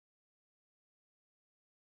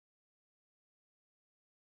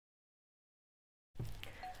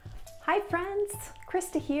Hi friends,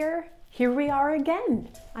 Krista here. Here we are again.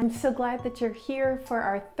 I'm so glad that you're here for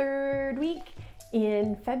our third week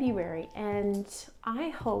in February, and I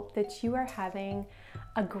hope that you are having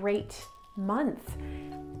a great month.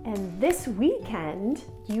 And this weekend,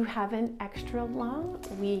 you have an extra long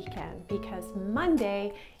weekend because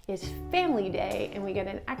Monday is family day and we get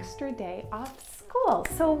an extra day off school.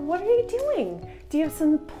 So what are you doing? Do you have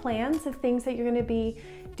some plans of things that you're going to be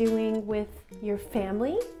doing with your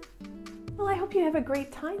family? Well, I hope you have a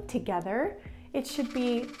great time together. It should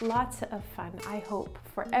be lots of fun, I hope,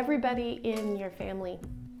 for everybody in your family.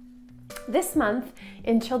 This month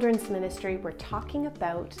in Children's Ministry, we're talking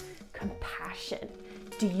about compassion.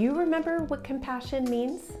 Do you remember what compassion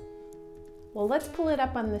means? Well, let's pull it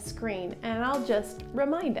up on the screen and I'll just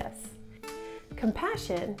remind us.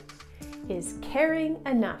 Compassion is caring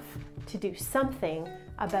enough to do something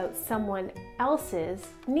about someone else's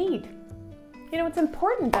need. You know, it's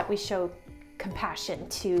important that we show compassion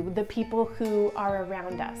to the people who are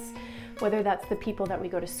around us, whether that's the people that we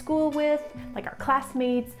go to school with, like our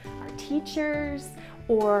classmates, our teachers,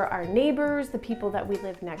 or our neighbors, the people that we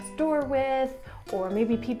live next door with, or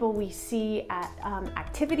maybe people we see at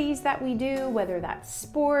activities that we do, whether that's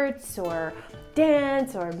sports or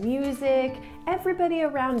dance or music. Everybody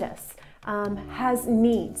around us has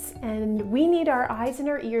needs, and we need our eyes and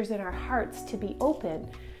our ears and our hearts to be open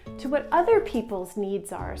to what other people's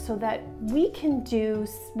needs are so that we can do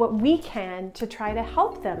what we can to try to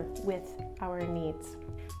help them with our needs.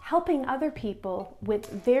 Helping other people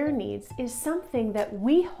with their needs is something that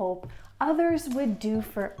we hope others would do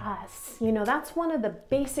for us. You know, that's one of the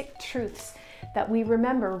basic truths that we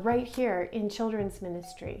remember right here in Children's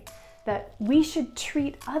Ministry, that we should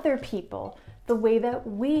treat other people the way that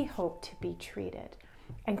we hope to be treated.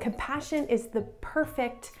 And compassion is the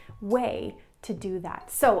perfect way to do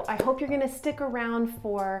that. So I hope you're going to stick around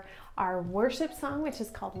for our worship song, which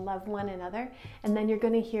is called Love One Another, and then you're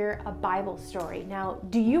going to hear a Bible story. Now,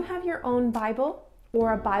 do you have your own Bible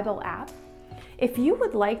or a Bible app? If you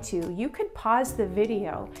would like to, you could pause the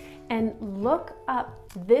video and look up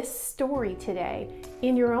this story today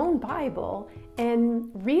in your own Bible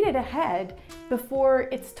and read it ahead before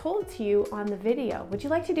it's told to you on the video. Would you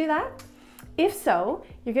like to do that? If so,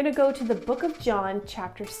 you're going to go to the book of John,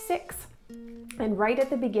 chapter 6. And right at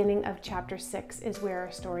the beginning of chapter 6 is where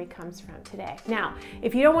our story comes from today. Now,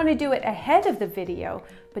 if you don't want to do it ahead of the video,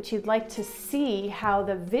 but you'd like to see how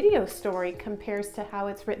the video story compares to how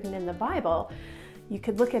it's written in the Bible, you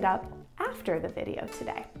could look it up after the video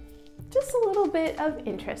today. Just a little bit of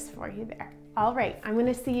interest for you there. All right, I'm going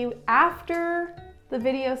to see you after the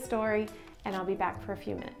video story, and I'll be back for a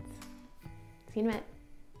few minutes. See you in a minute.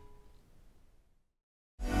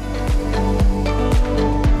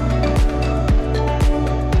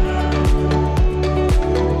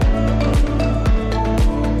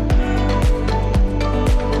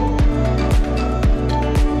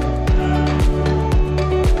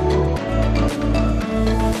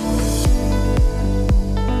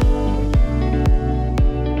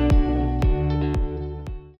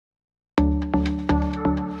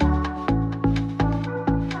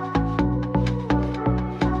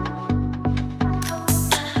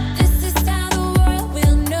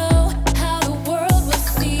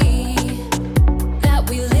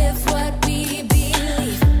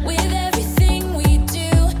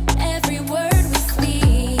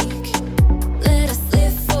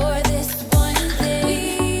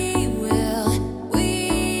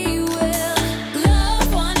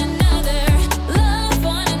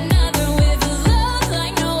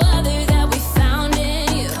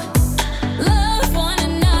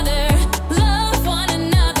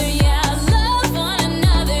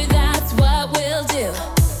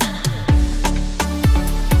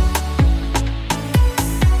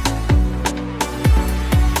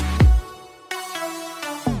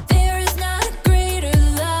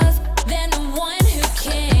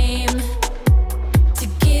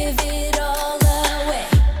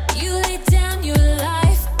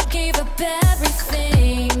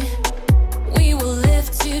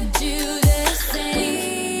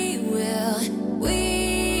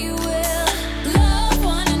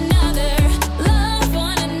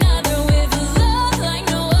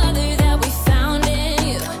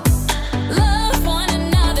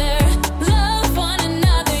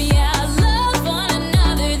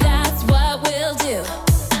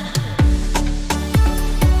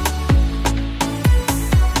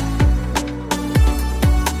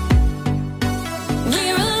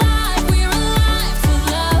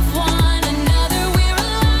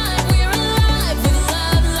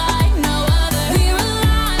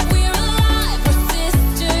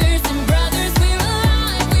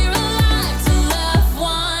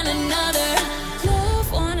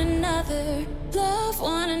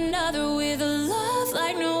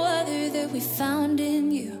 we found in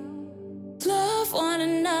you. Love one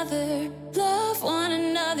another,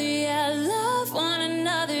 yeah, love one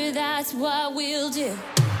another, that's what we'll do.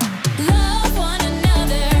 Love one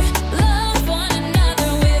another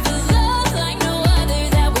with a love like no other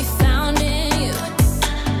that we found in you.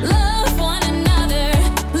 Love one another,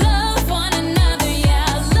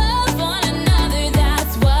 yeah, love one another,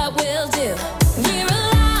 that's what we'll do. We're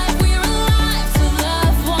alive to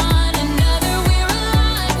love one another. We're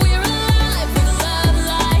alive with love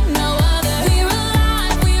like no other.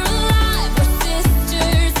 We're alive, we're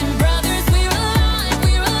sisters and brothers. We're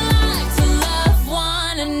alive to love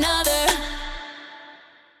one another.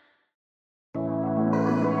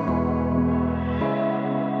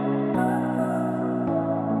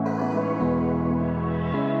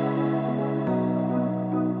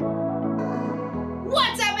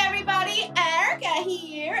 What's up, everybody? Erica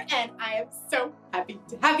here, and I am so happy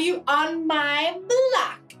to have you on my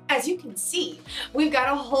block. As you can see, we've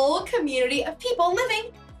got a whole community of people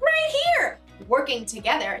living right here, working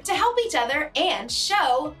together to help each other and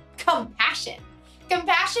show compassion.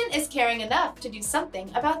 Compassion is caring enough to do something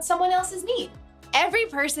about someone else's need. Every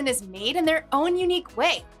person is made in their own unique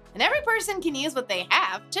way, and every person can use what they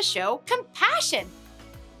have to show compassion.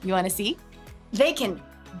 You want to see? They can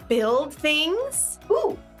build things.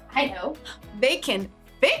 Ooh, I know. They can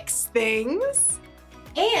fix things.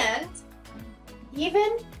 And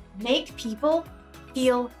even make people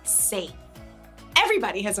feel safe.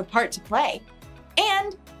 Everybody has a part to play.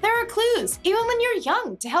 And there are clues, even when you're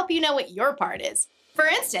young, to help you know what your part is. For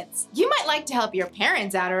instance, you might like to help your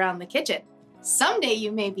parents out around the kitchen. Someday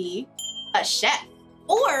you may be a chef.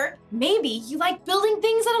 Or maybe you like building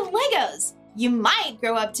things out of Legos. You might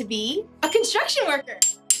grow up to be a construction worker.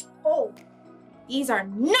 Oh, these are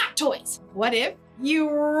not toys. What if you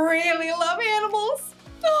really love animals?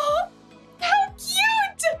 Oh, how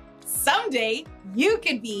cute! Someday you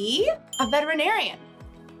could be a veterinarian.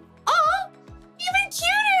 Oh, even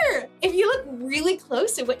cuter! If you look really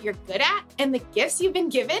close to what you're good at and the gifts you've been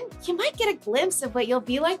given, you might get a glimpse of what you'll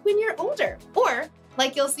be like when you're older. Or,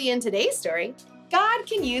 like you'll see in today's story, God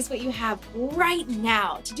can use what you have right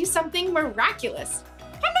now to do something miraculous.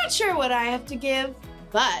 I'm not sure what I have to give,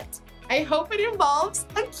 but I hope it involves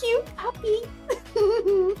a cute puppy.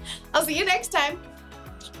 I'll see you next time.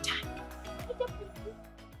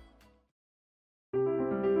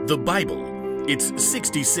 The Bible. It's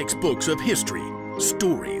 66 books of history,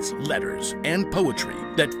 stories, letters, and poetry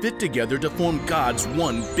that fit together to form God's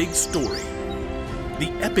one big story.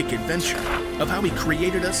 The epic adventure of how He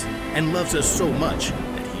created us and loves us so much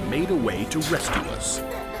that He made a way to rescue us.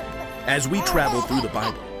 As we travel through the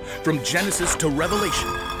Bible, from Genesis to Revelation,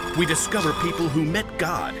 we discover people who met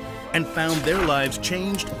God and found their lives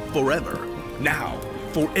changed forever. Now,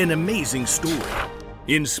 for an amazing story,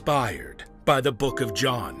 inspired by the book of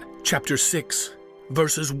John, chapter 6,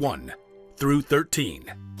 verses 1 through 13.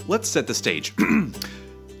 Let's set the stage.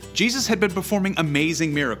 Jesus had been performing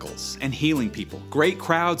amazing miracles and healing people. Great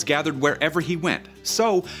crowds gathered wherever He went.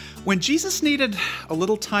 So, when Jesus needed a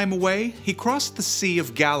little time away, He crossed the Sea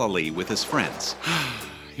of Galilee with His friends.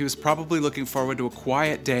 He was probably looking forward to a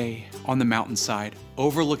quiet day on the mountainside,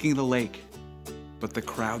 overlooking the lake. But the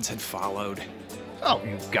crowds had followed. Oh,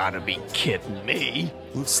 you've got to be kidding me.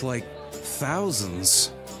 Looks like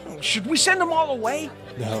thousands. Should we send them all away?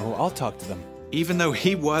 No, I'll talk to them. Even though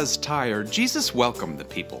He was tired, Jesus welcomed the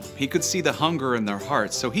people. He could see the hunger in their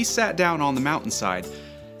hearts, so He sat down on the mountainside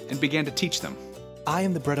and began to teach them. I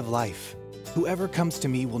am the bread of life. Whoever comes to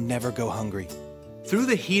me will never go hungry. Through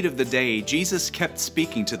the heat of the day, Jesus kept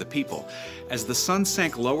speaking to the people. As the sun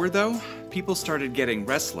sank lower, though, people started getting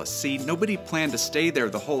restless. See, nobody planned to stay there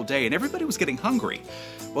the whole day, and everybody was getting hungry.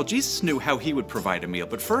 Well, Jesus knew how He would provide a meal,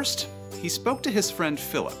 but first, He spoke to His friend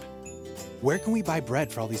Philip. Where can we buy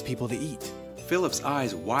bread for all these people to eat? Philip's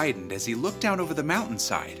eyes widened as he looked down over the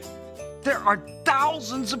mountainside. There are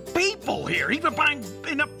thousands of people here. Even buying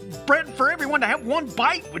enough bread for everyone to have one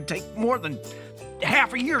bite would take more than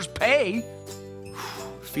half a year's pay.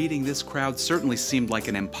 Feeding this crowd certainly seemed like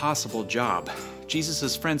an impossible job.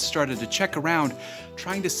 Jesus' friends started to check around,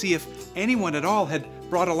 trying to see if anyone at all had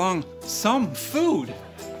brought along some food.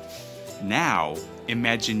 Now,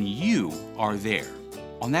 imagine you are there,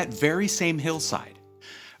 on that very same hillside.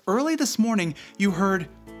 Early this morning, you heard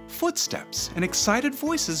footsteps and excited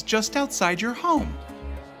voices just outside your home.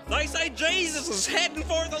 They say Jesus is heading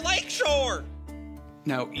for the lakeshore.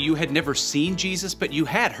 Now, you had never seen Jesus, but you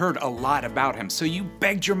had heard a lot about Him, so you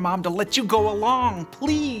begged your mom to let you go along,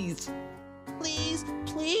 please. Please,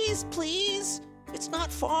 please, please. It's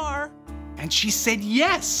not far. And she said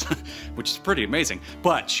yes, which is pretty amazing,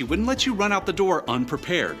 but she wouldn't let you run out the door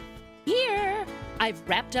unprepared. Here I've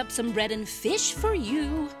wrapped up some bread and fish for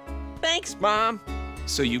you. Thanks, Mom.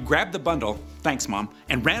 So you grabbed the bundle, thanks Mom,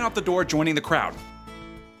 and ran out the door, joining the crowd.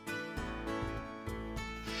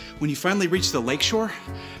 When you finally reached the lakeshore,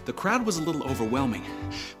 the crowd was a little overwhelming.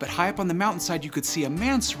 But high up on the mountainside, you could see a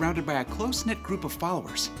man surrounded by a close-knit group of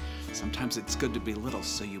followers. Sometimes it's good to be little,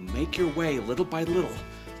 so you make your way little by little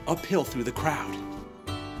uphill through the crowd.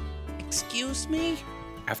 Excuse me?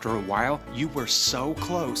 After a while, you were so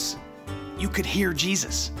close. You could hear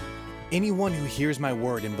Jesus. Anyone who hears my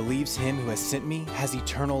word and believes him who has sent me has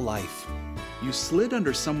eternal life. You slid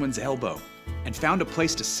under someone's elbow and found a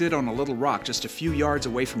place to sit on a little rock just a few yards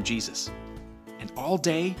away from Jesus. And all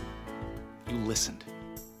day, you listened.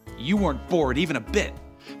 You weren't bored even a bit,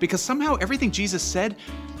 because somehow everything Jesus said,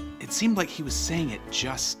 it seemed like he was saying it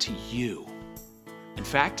just to you. In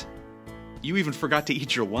fact, you even forgot to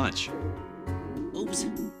eat your lunch. Oops.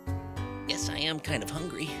 Guess I am kind of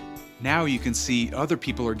hungry. Now you can see other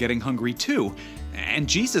people are getting hungry too. And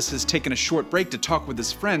Jesus has taken a short break to talk with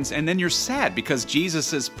his friends, and then you're sad because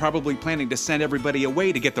Jesus is probably planning to send everybody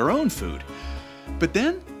away to get their own food. But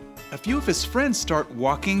then, a few of his friends start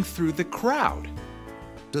walking through the crowd.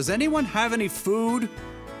 Does anyone have any food?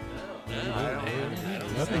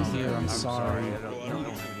 Nothing here, I'm sorry.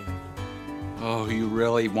 Oh, you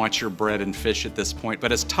really want your bread and fish at this point,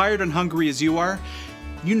 but as tired and hungry as you are,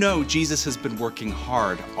 you know Jesus has been working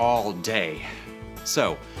hard all day.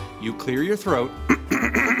 So, you clear your throat,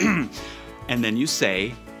 and then you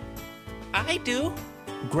say, I do.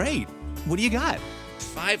 Great. What do you got?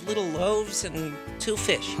 5 little loaves and 2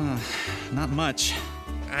 fish. Not much.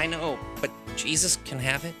 I know, but Jesus can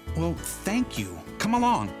have it. Well, thank you. Come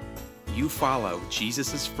along. You follow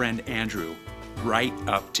Jesus' friend Andrew right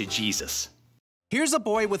up to Jesus. Here's a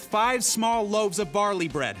boy with 5 small loaves of barley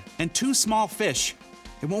bread and 2 small fish.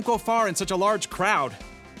 It won't go far in such a large crowd.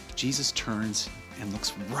 Jesus turns and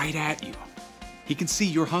looks right at you. He can see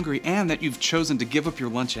you're hungry and that you've chosen to give up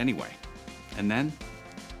your lunch anyway. And then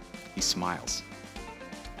he smiles.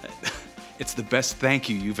 It's the best thank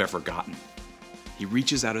you you've ever gotten. He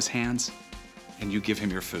reaches out his hands and you give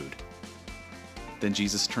him your food. Then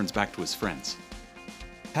Jesus turns back to his friends.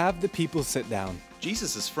 Have the people sit down.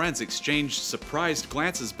 Jesus' friends exchanged surprised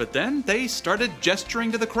glances, but then they started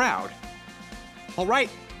gesturing to the crowd. All right,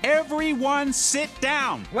 everyone sit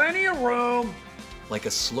down. Plenty of room. Like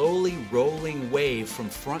a slowly rolling wave from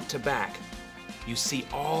front to back, you see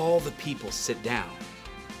all the people sit down.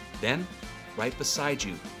 Then, right beside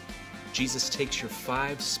you, Jesus takes your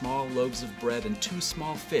 5 small loaves of bread and 2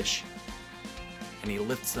 small fish, and he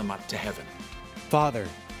lifts them up to heaven. Father,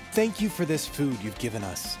 thank you for this food you've given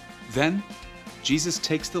us. Then, Jesus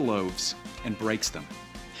takes the loaves and breaks them.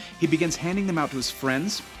 He begins handing them out to his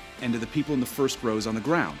friends and to the people in the first rows on the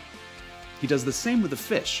ground. He does the same with the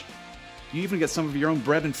fish. You even get some of your own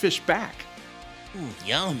bread and fish back.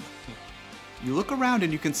 Yum. You look around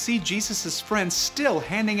and you can see Jesus' friends still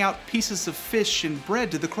handing out pieces of fish and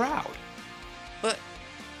bread to the crowd. But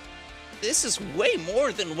this is way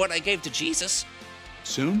more than what I gave to Jesus.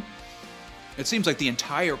 Soon, it seems like the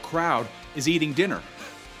entire crowd is eating dinner.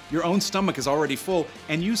 Your own stomach is already full,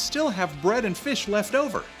 and you still have bread and fish left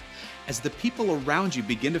over. As the people around you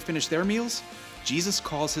begin to finish their meals, Jesus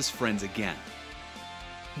calls his friends again.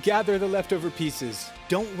 Gather the leftover pieces.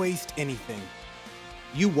 Don't waste anything.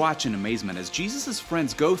 You watch in amazement as Jesus'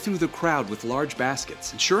 friends go through the crowd with large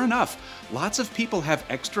baskets. And sure enough, lots of people have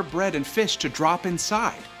extra bread and fish to drop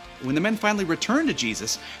inside. When the men finally return to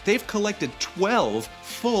Jesus, they've collected 12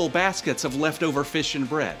 full baskets of leftover fish and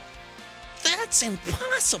bread. That's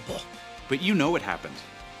impossible. But you know it happened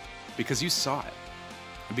because you saw it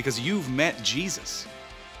and because you've met Jesus.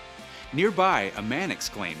 Nearby, a man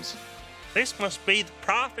exclaims, This must be the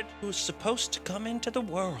prophet who's supposed to come into the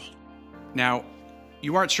world. Now,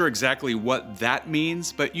 you aren't sure exactly what that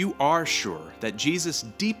means, but you are sure that Jesus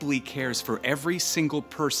deeply cares for every single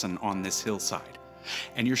person on this hillside.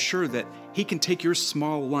 And you're sure that he can take your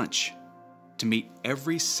small lunch to meet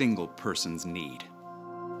every single person's need.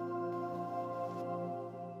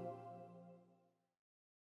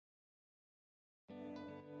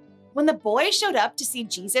 When the boy showed up to see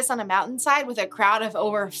Jesus on a mountainside with a crowd of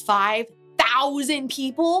over 5,000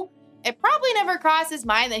 people, it probably never crossed his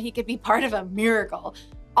mind that he could be part of a miracle.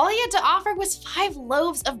 All he had to offer was 5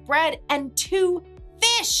 loaves of bread and 2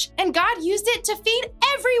 fish, and God used it to feed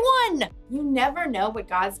everyone. You never know what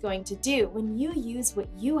God's going to do when you use what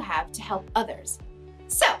you have to help others.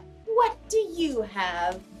 So, what do you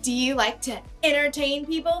have? Do you like to entertain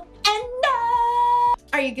people? And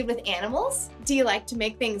are you good with animals? Do you like to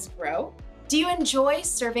make things grow? Do you enjoy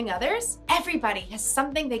serving others? Everybody has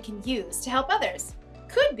something they can use to help others.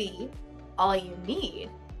 Could be all you need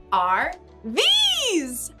are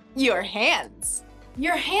these, your hands.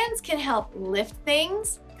 Your hands can help lift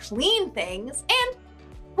things, clean things, and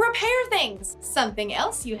repair things. Something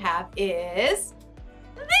else you have is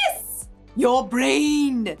this, your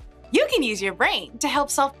brain. You can use your brain to help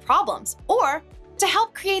solve problems or to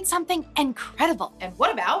help create something incredible. And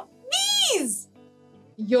what about these?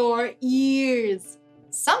 Your ears.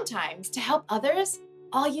 Sometimes to help others,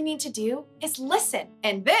 all you need to do is listen.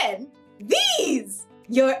 And then these,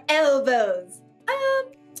 your elbows. I'm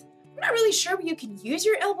not really sure what you can use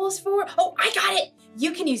your elbows for. Oh, I got it.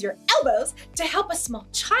 You can use your elbows to help a small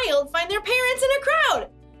child find their parents in a crowd.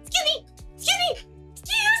 Excuse me.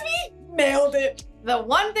 Nailed it. The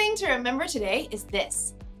one thing to remember today is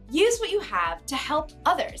this. Use what you have to help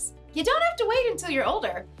others. You don't have to wait until you're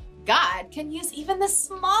older. God can use even the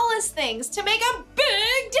smallest things to make a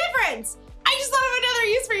big difference. I just thought of another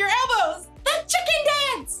use for your elbows. The chicken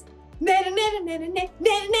dance.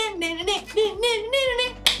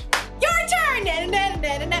 Your turn.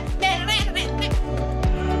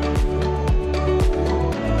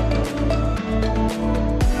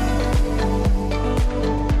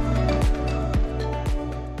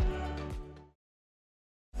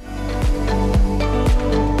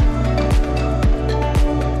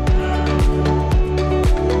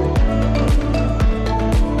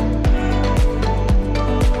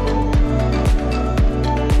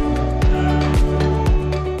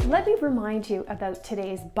 Remind you about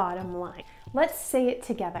today's bottom line. Let's say it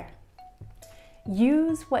together.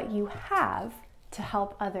 Use what you have to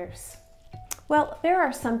help others. Well, there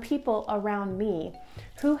are some people around me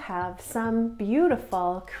who have some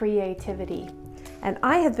beautiful creativity, and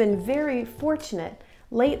I have been very fortunate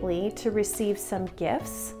lately to receive some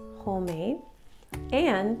gifts, homemade,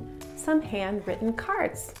 and some handwritten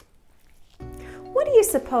cards. What do you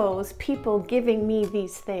suppose people giving me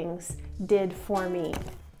these things did for me?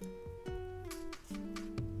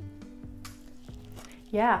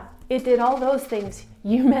 Yeah, it did all those things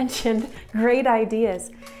you mentioned. Great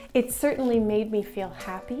ideas. It certainly made me feel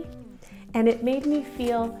happy, and it made me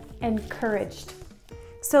feel encouraged.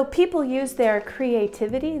 So people used their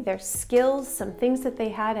creativity, their skills, some things that they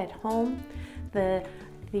had at home, the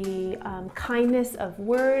kindness of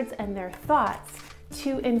words and their thoughts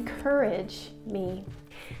to encourage me.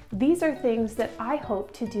 These are things that I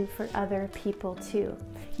hope to do for other people too.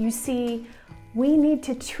 You see, we need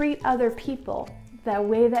to treat other people the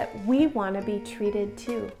way that we want to be treated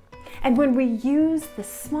too. And when we use the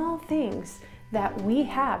small things that we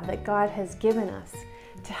have, that God has given us,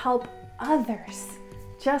 to help others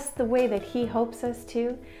just the way that He hopes us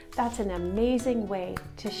to, that's an amazing way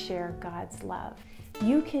to share God's love.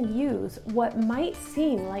 You can use what might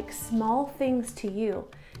seem like small things to you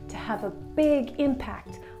to have a big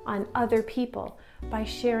impact on other people by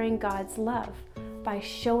sharing God's love, by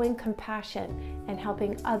showing compassion and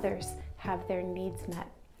helping others have their needs met.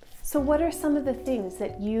 So what are some of the things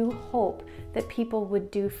that you hope that people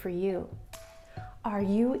would do for you? Are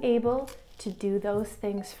you able to do those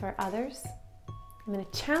things for others? I'm going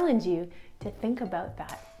to challenge you to think about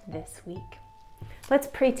that this week. Let's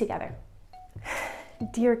pray together.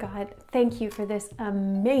 Dear God, thank you for this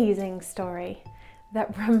amazing story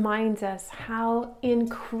that reminds us how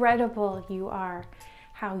incredible you are,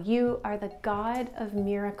 how you are the God of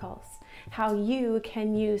miracles, how you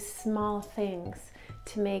can use small things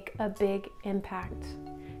to make a big impact.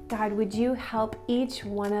 God, would you help each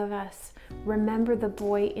one of us remember the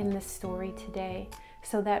boy in the story today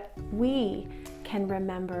so that we can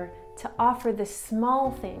remember to offer the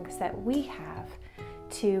small things that we have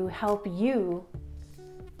to help you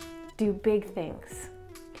do big things.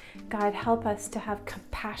 God, help us to have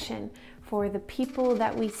compassion for the people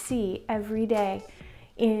that we see every day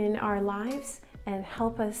in our lives, and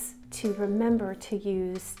help us to remember to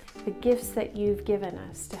use the gifts that you've given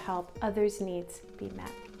us to help others' needs be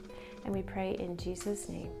met. And we pray in Jesus'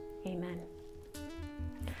 name, amen.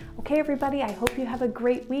 Okay, everybody, I hope you have a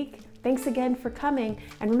great week. Thanks again for coming.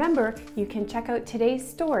 And remember, you can check out today's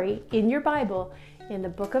story in your Bible in the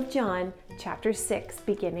book of John, chapter 6,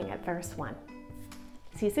 beginning at verse 1.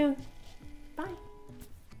 See you soon. Bye.